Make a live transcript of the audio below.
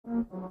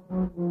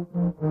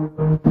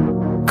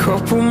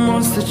couple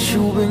months that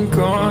you've been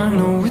gone.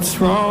 Know it's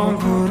wrong,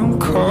 but I'm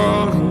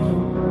calling you,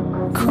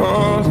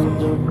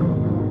 calling you.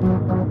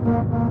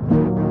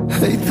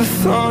 Hate the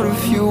thought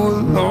of you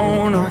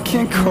alone. I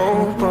can't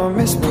cope, I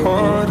miss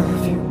part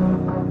of you.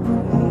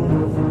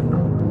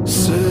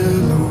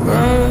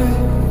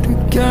 Silhouette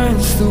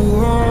against the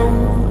wall,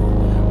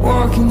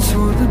 walking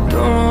toward the